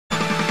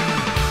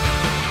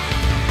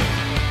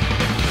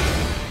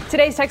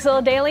Today's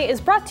Tekzilla Daily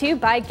is brought to you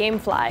by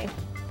Gamefly.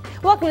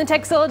 Welcome to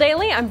Tekzilla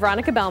Daily, I'm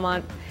Veronica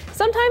Belmont.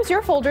 Sometimes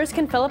your folders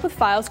can fill up with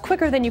files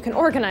quicker than you can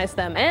organize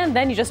them, and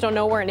then you just don't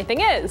know where anything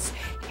is.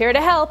 Here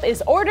to help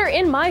is Order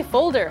in My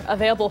Folder,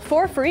 available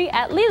for free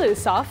at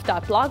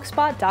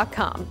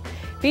lilusoft.blogspot.com.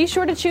 Be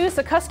sure to choose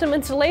the custom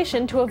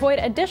installation to avoid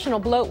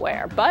additional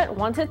bloatware, but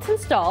once it's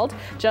installed,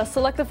 just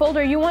select the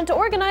folder you want to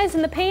organize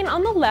in the pane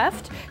on the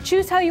left,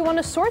 choose how you want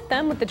to sort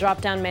them with the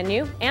drop-down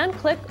menu, and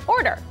click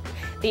Order.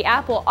 The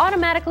app will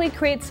automatically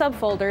create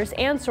subfolders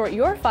and sort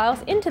your files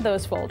into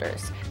those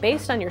folders,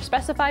 based on your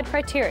specified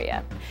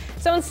criteria.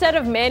 So instead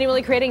of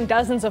manually creating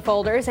dozens of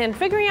folders and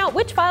figuring out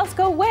which files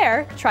go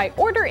where, try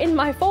Order in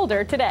My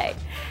Folder today.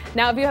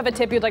 Now, if you have a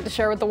tip you'd like to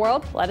share with the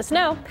world, let us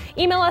know.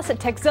 Email us at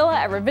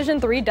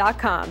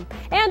tekzilla@revision3.com.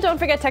 And don't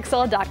forget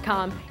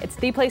tekzilla.com. It's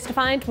the place to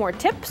find more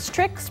tips,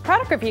 tricks,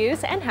 product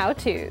reviews, and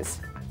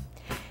how-tos.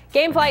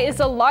 Gamefly is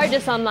the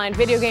largest online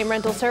video game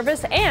rental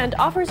service and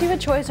offers you a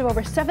choice of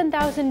over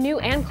 7,000 new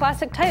and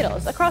classic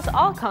titles across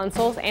all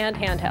consoles and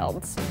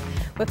handhelds.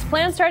 With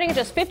plans starting at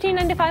just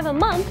 $15.95 a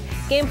month,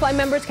 Gamefly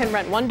members can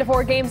rent 1 to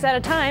 4 games at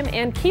a time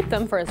and keep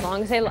them for as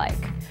long as they like.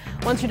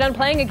 Once you're done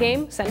playing a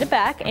game, send it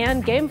back,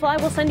 and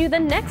Gamefly will send you the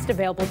next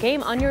available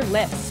game on your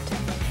list.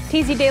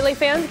 TZ Daily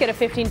fans get a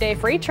 15-day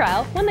free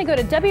trial when they go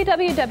to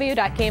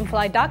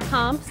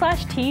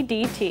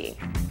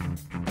www.gamefly.com/TDT.